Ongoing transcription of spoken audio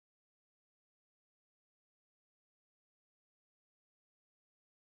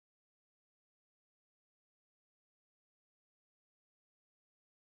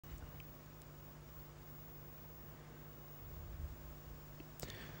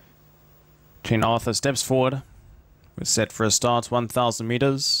King Arthur steps forward. We're set for a start, 1,000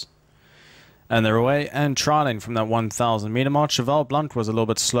 meters. And they're away and trialing from that 1,000 meter mark. Cheval Blanc was a little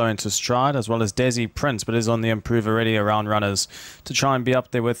bit slow into stride, as well as Desi Prince, but is on the improve already around runners to try and be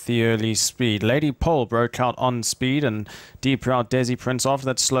up there with the early speed. Lady Pole broke out on speed, and deep route Desi Prince after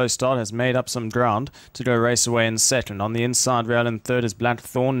that slow start has made up some ground to go race away in second. On the inside rail in third is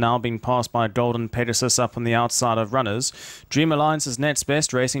Blackthorn, now being passed by Golden Pegasus up on the outside of runners. Dream Alliance is next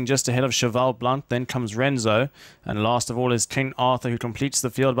best, racing just ahead of Cheval Blanc. Then comes Renzo, and last of all is King Arthur, who completes the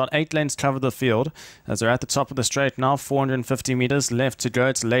field. About 8 lengths cover the field as they're at the top of the straight now. 450 meters left to go.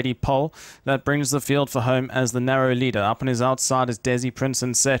 It's Lady Pole that brings the field for home as the narrow leader. Up on his outside is Desi Prince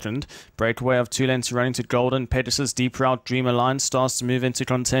in second. Breakaway of 2 lengths running to Golden Pegasus. Deep route Dream Alliance starts to move into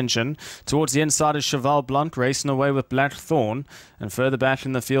contention. Towards the inside is Cheval Blanc racing away with Blackthorn, and further back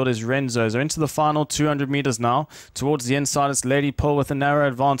in the field is Renzo. So into the final 200 meters now. Towards the inside is Lady Pole with a narrow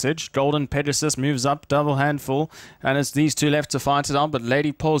advantage. Golden Pegasus moves up, double handful, and it's these two left to fight it out, but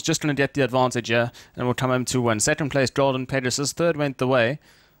Lady Pole's just going to get the advantage here and will come home to win. Second place Golden Pegasus. Third went the way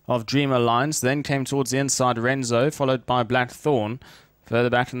of Dream Alliance. Then came towards the inside Renzo, followed by Blackthorn. Further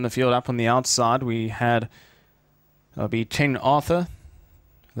back in the field up on the outside we had be King Arthur.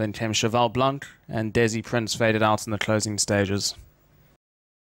 Then came Cheval Blanc, and Desi Prince faded out in the closing stages.